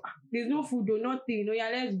up? There's no food or nothing. No, yeah,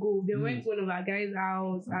 let's go. They went to one of our guys'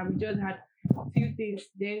 house and we just had a few things.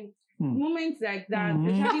 Then moments like that,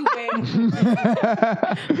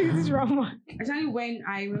 especially when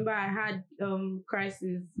I remember I had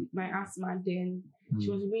crisis, my asthma then. She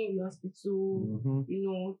was with me in the hospital,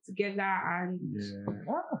 together, and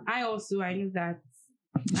I knew that.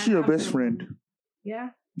 Is she your best friend?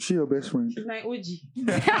 Yeah. Is she your best friend? She's my OG.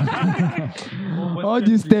 all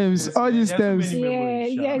these terms.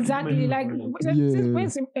 Yeah, exactly. Like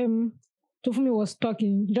when Tofumi was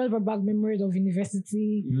talking, he just brought back memories of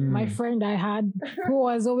university. My friend I had, who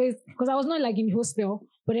was always, because I was not like in the hostel,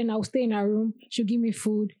 but then I'll stay in her room. She'll give me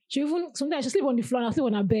food. Sometimes she'll sleep on the floor and I'll sleep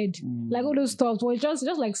on her bed. Like all those stuff. So it's just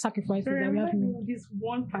like sacrifices that we have to make. This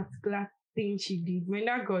one particular thing she did. When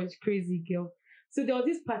that girl is crazy girl. So there was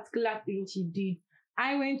this particular thing she did.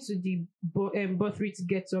 I went to the Bothry to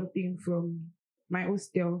get something from my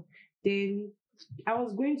hostel. Then I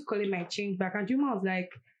was going to collect my change back. And Juma was like,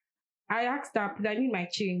 I asked her, because I need my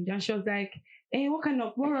change. And she was like, hey, what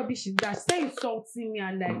rubbish is that? Stay insulting me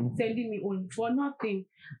and like sending me on for nothing.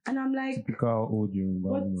 And I'm like, typical old Yoruba.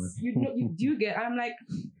 What do you get? And I'm like,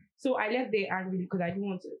 so I left there angry because I didn't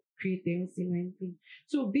want to create anything or anything.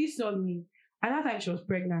 So B saw me. At that time, she was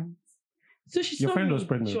pregnant. So she saw me. Your friend was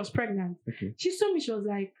pregnant? She was pregnant. Okay. She saw me. She was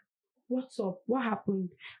like, what's up? What happened?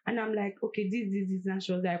 And I'm like, okay, this. And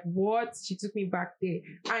she was like, what? She took me back there.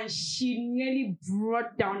 And she nearly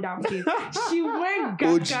brought down that place. She went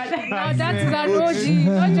gaga. No, that's an OG,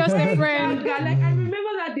 not just a friend. Like, I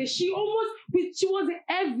remember that day. She was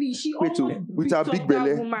heavy. She almost with her big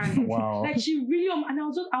belly. Woman. Wow. Like she really, and I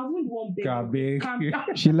was the one big.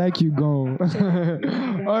 She like you go.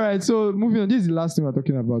 All right, so moving on. This is the last thing we're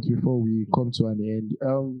talking about before we come to an end.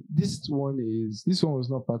 This one was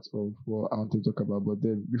not part of what I want to talk about, but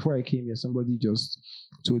then before I came here, somebody just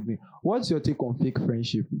told me, what's your take on fake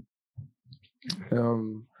friendship?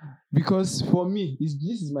 Because for me,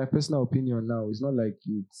 this is my personal opinion now. It's not like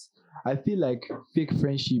I feel like fake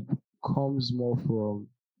friendship comes more from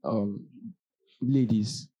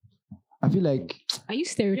ladies. I feel like. Are you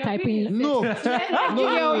stereotyping? No.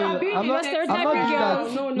 I'm not stereotyping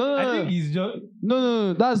girls. No. I think he's just.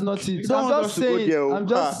 No. That's not it. I'm just saying.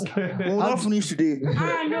 We'll not finish today. No,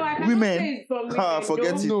 I can't Women. say it from women.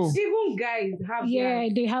 Forget it. No. Even guys have. Yeah,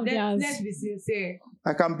 they have theirs. Let's be sincere.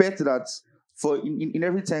 I can bet that. For in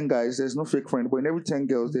every 10 guys, there's no fake friend, but in every 10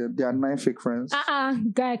 girls, there are 9 fake friends.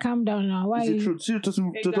 Guy, calm down now. Why? Is it true? See,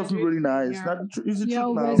 it's really nice. Yeah. Is it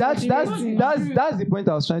true now? That's the point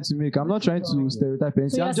I was trying to make. I'm not trying to stereotype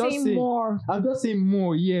anything. So I'm just saying more. I'm just saying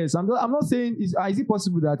more. Yes, I'm not saying is it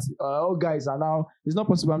possible that all guys are now. It's not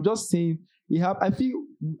possible. I'm just saying I feel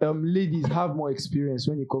ladies have more experience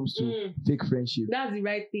when it comes to fake friendship. That's the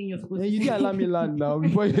right thing you're supposed to you didn't allow me land now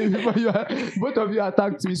before both of you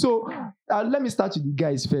attacked me. So let me start with the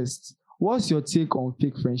guys first. What's your take on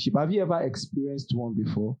fake friendship? Have you ever experienced one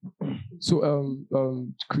before? So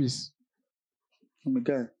Chris. I'm a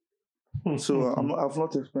guy. So I've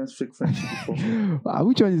not experienced fake friendship before.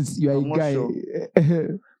 Which one is you're a guy? Sure.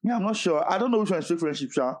 Yeah, I'm not sure. I don't know which one is fake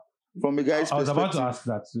friendship, Sha. From a guy's perspective. I was about to ask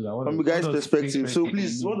that too. From a guy's perspective. So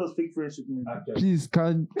please, what does fake friendship mean? Please,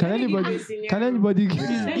 can anybody give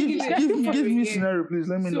me a scenario, please?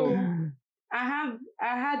 Let me know. I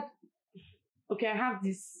have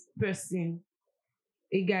this person,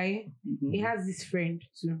 a guy. He has this friend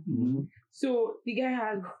too. So the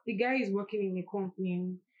guy is working in a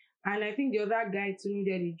company, and I think the other guy too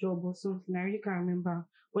needed a job or something. I really can't remember,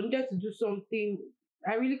 but needed to do something.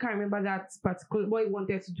 I really can't remember that particular what he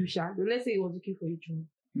wanted to do. But let's say he was looking for a job.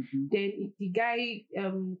 Then the guy,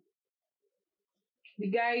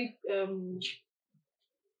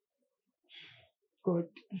 God.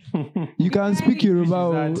 You can speak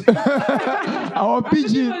Yoruba. Our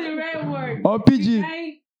pidgin. Or pidgin. The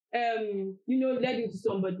guy, led him to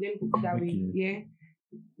somebody. Let me put it that way. Yeah.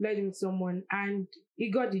 led him with someone, and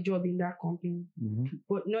he got the job in that company,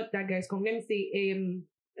 but not that guy's company. Let me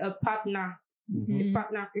say a partner,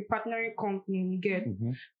 a partnering company. You get.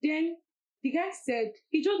 Then the guy said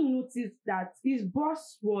he just noticed that his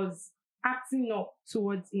boss was acting up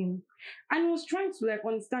towards him, and he was trying to like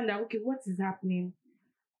understand that, okay, what is happening.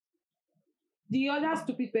 The other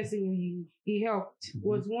stupid person he helped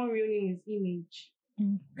was one ruining his image.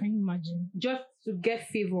 Can you imagine? Just to get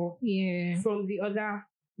favor from the other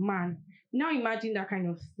man. Now imagine that kind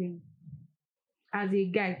of thing. As a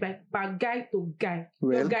guy, like guy to guy.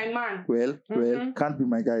 Well, guy man. Well, can't be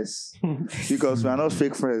my guys. Because we are not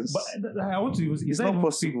fake friends. But I want to use It's not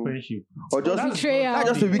possible. friendship. Or just betrayal. that's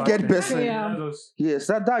just a wicked person. Betrayal. Yes,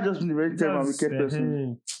 that just been a very terrible and wicked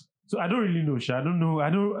person. So I don't really know, Sha. I don't know.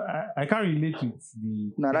 I can't relate with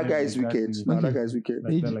the. Nah, that guy is wicked. Nah, that guy is wicked.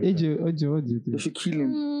 AJ, what do you They think? should kill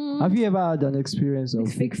him. Have you ever had an experience of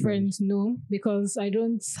With fake friends? No, because I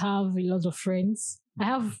don't have a lot of friends. I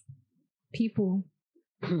have people.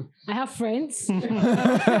 I have friends. I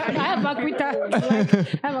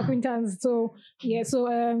have acquaintance. So yeah,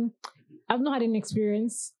 I've not had any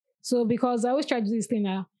experience. So because I always try to do this thing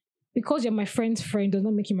now, because you're my friend's friend does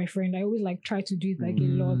not make you my friend. I always like try to do it like a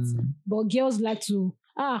lot. But girls like to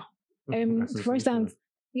for instance,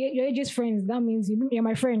 you're AJ's friends. That means you're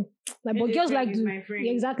my friend. Like, but girls like to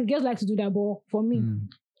exactly. Girls like to do that. But for me,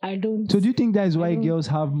 I don't. So do you think that is why girls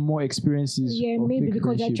have more experiences? Yeah, of maybe fake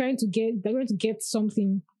because friendship? they're going to get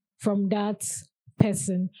something from that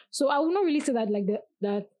person. So I would not really say that like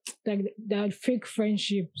that fake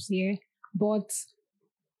friendships, yeah. But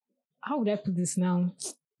how would I put this now?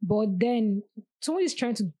 But then someone is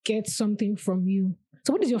trying to get something from you.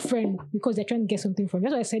 So what is your friend? Because they're trying to get something from you.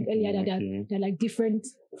 That's what I said earlier, that they're like different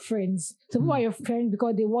friends. So who are your friends?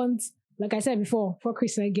 Because they want, like I said before, for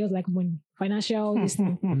Christian girls like money, financial, this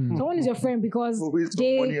thing. So one is your friend because because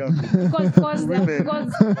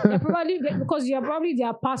you're probably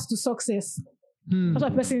their path to success. That's why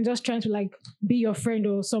a person is just trying to like be your friend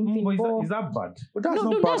or something. But is that bad? But that's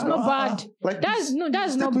No, that's not bad. Like That's not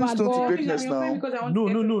bad. stepping stone to But greatness now. No.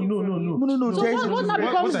 No. so what now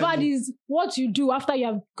becomes What I bad do? is what you do after you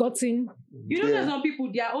have gotten You know, Yeah. there's some people,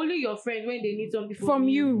 they are only your friend when they need something from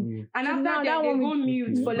you. And So after now that, that they one go will-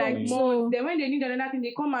 mute for like So- months. Then when they need another thing,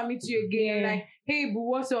 they come and meet you again. Yeah. Like, hey, boo,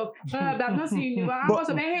 what's up? I've not seen you. What's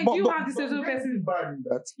up? Hey, but- do you but- have this social person? Bad in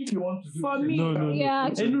that. If you want to do For it, me. No. Yeah.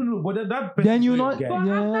 No. But that person Then you is not- your But guy.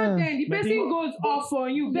 Yeah. after then, the But person think- goes off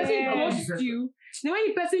on you. Person Yeah. ghosts you. Then when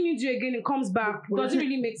the person meets you again and comes back, But doesn't you-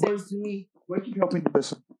 really make but- sense to me. Why keep helping the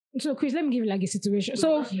person? So Chris, let me give you like a situation.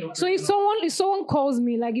 So if someone calls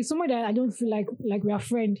me, like it's someone that I don't feel like we are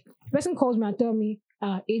friend. The person calls me and tell me,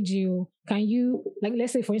 AJ, can you, like,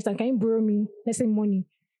 let's say for instance, can you borrow me, let's say, money?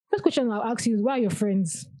 First question I'll ask you is, why are your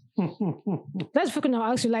friends? That's the first question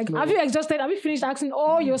I'll ask you. Like, have you exhausted? Have you finished asking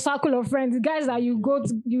all your circle of friends, the guys that you go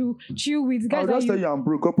to, you chill with, the I'll guys that just tell you you I'm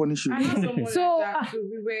broke up on issue. I know someone So, like that too.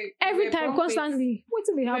 We were every we were time, bunkmates. constantly? What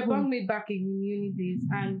did they We were happen? bunkmates back in uni days,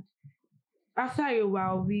 and after a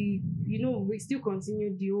while, we still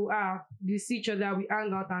continued we see each other, we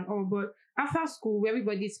hang out and all. But after school,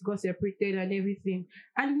 everybody got separated and everything.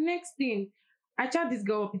 And the next thing, I chat this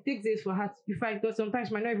girl up. It takes days for her to reply because sometimes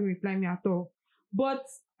she might not even reply me at all. But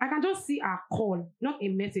I can just see her call, not a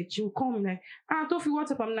message. She'll call me like, Tofi,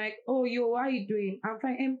 what's up? I'm like, oh, yo, how you doing? I'm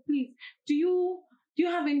fine. And please, do you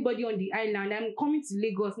have anybody on the island? I'm coming to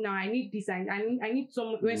Lagos now. I need this. I need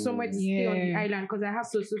somewhere to stay on the Yeah. island because I have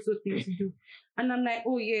so things to do. And I'm like,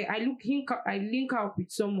 oh yeah, I link up with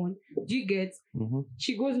someone. Do you get?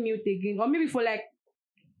 She goes mute again, or maybe for the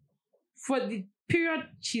period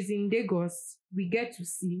she's in Lagos, we get to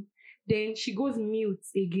see. Then she goes mute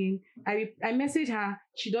again. I message her.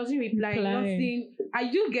 She doesn't reply. Nothing.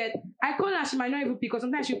 I call her. She might not even pick. Because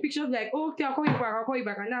sometimes she pictures like, oh, okay, I'll call you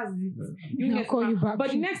back. And that's it. You I'll get call her. you back.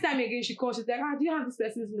 But the next time again, she calls. She's like, do you have this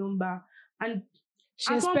person's number? And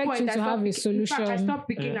She at one expects you point, to I have stopped a picking- in fact, I solution. stopped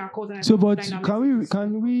picking her calls. And I So, stopped but replying her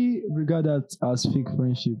can messages. we regard that as fake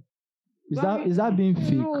friendship? Is that being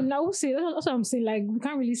fake? No, now we'll say that's what I'm saying. Like, we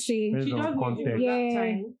can't really say. Based She on just knew context. for that Yeah.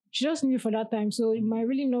 time. She just knew for that time, so it might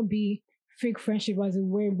really not be fake friendship as a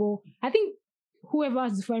way. But I think whoever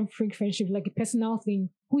has defined fake friendship like a personal thing,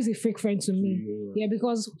 who is a fake friend to me? Yeah,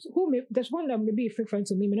 because there's one that may be a fake friend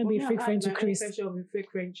to me, may not be a Okay, fake I've friend had to my own Chris. friendship of a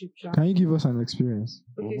fake friendship. Sha. Can you give us an experience?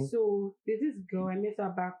 Okay, so there's this girl, I met her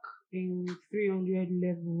back in 300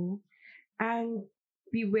 level, and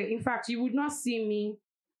we were, in fact, you would not see me.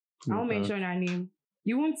 I won't mention her name.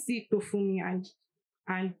 You won't see Tofumi,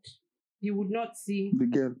 and you would not see The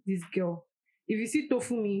girl. this girl. If you see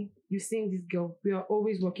Tofumi, you've seen this girl. We are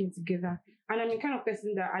always working together, and I'm the kind of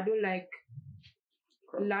person that I don't like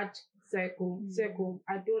large circle.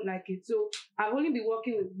 I don't like it. So I've only been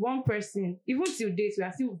working with one person. Even till date, we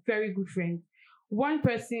are still very good friends. One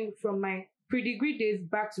person from my pre-degree days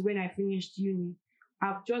back to when I finished uni.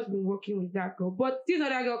 I've just been working with that girl. But this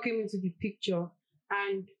other girl came into the picture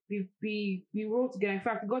and we wrote together. In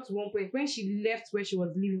fact, we got to one point when she left where she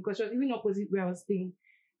was living, because she was living opposite where I was staying.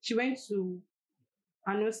 She went to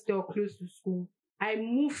an hostel close to school. I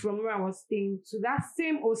moved from where I was staying to that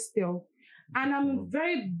same hostel. And I'm a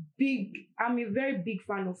very big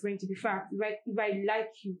fan of friendship. In fact, if I like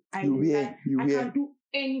you, I can do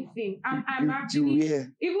anything. I'm actually,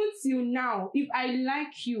 even till now, if I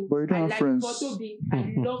like you, I like Toby,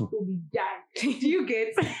 I love Toby die. Do you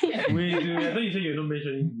get? Wait, I thought you said you're not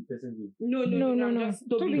mentioning the person's name. No. Just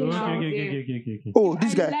Toby. Okay. Oh,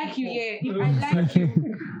 this guy. I like you, yeah. If I like you,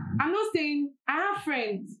 I'm not saying I have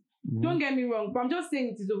friends. Don't get me wrong, but I'm just saying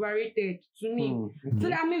it is overrated to me.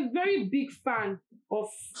 So I'm a very big fan of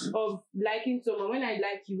liking someone. When I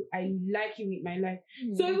like you with my life.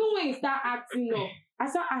 So even when you start acting up, I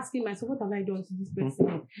start asking myself, what have I done to this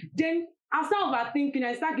person? Then I start overthinking.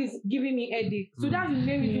 I start giving me headache. So that's the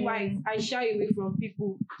main reason why I shy away from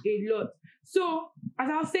people a lot. So as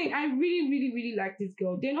I was saying, I really, really, really like this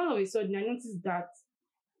girl. Then all of a sudden, I noticed that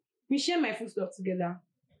we share my food stuff together.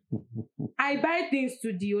 I buy things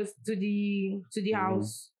to the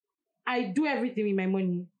house. I do everything with my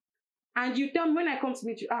money. And you tell me when I come to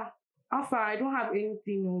meet you, how far I don't have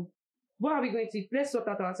anything. No. What are we going to eat? Let's sort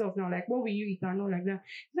out ourselves now. Like, what will you eat and all like that?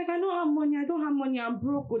 It's like, I don't have money. I'm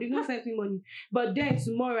broke. Or they don't send me money. But then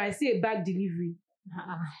tomorrow I see a bag delivery.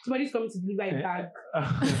 Somebody's coming to deliver a bag.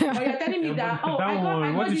 Or you're telling me that,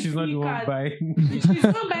 I got she's not the one buying? She's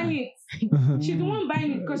not buying it. She's the one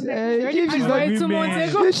buying it because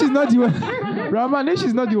she's not the one. Rahman,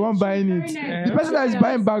 she's not the one buying it. The person that is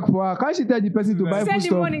buying bag for her, can't she tell the person to buy food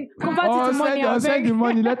stuff? Send the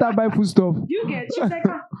money, let her buy food stuff. You get? She's like,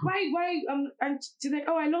 why? And she's like,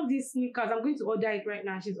 I love these sneakers. I'm going to order it right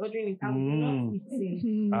now. She's ordering it. I'm not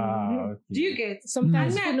eating. Okay. Do you get?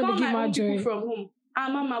 Sometimes I call my own people from home.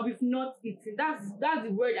 Mama, we've not eaten. That's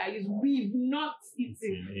the word I use. We've not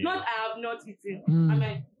eaten. Yeah. Not I have not eaten. And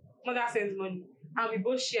my mother sends money. And we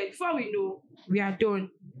both share. Before we know, we are done.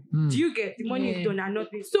 Do you get? The money is done and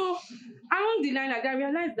nothing. So along the line, like, I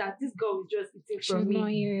realized that this girl is just eating from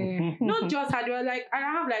me. Not just her. They were like, I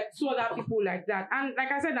have like two other people like that. And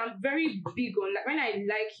like I said, I'm very big on, like, when I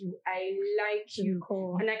like you, I like you.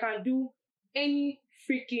 Cool. And I can do any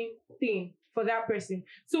freaking thing for that person.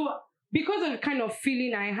 So because of the kind of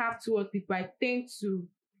feeling I have towards people, I tend to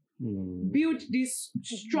build this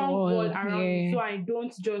strong wall around me, so I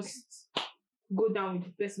don't just go down with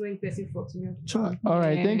the person when the person fucks me up. All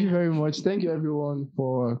right, thank you very much. Thank you everyone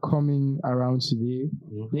for coming around today.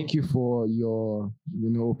 Thank you for your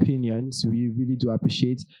opinions. We really do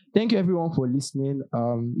appreciate. Thank you everyone for listening.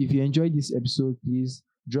 If you enjoyed this episode, please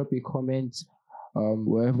drop a comment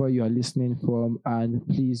wherever you are listening from, and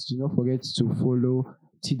please do not forget to follow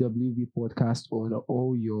TWV Podcast on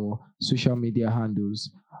all your social media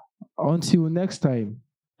handles. Until next time,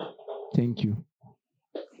 thank you.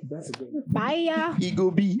 Bye.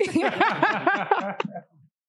 Ego B.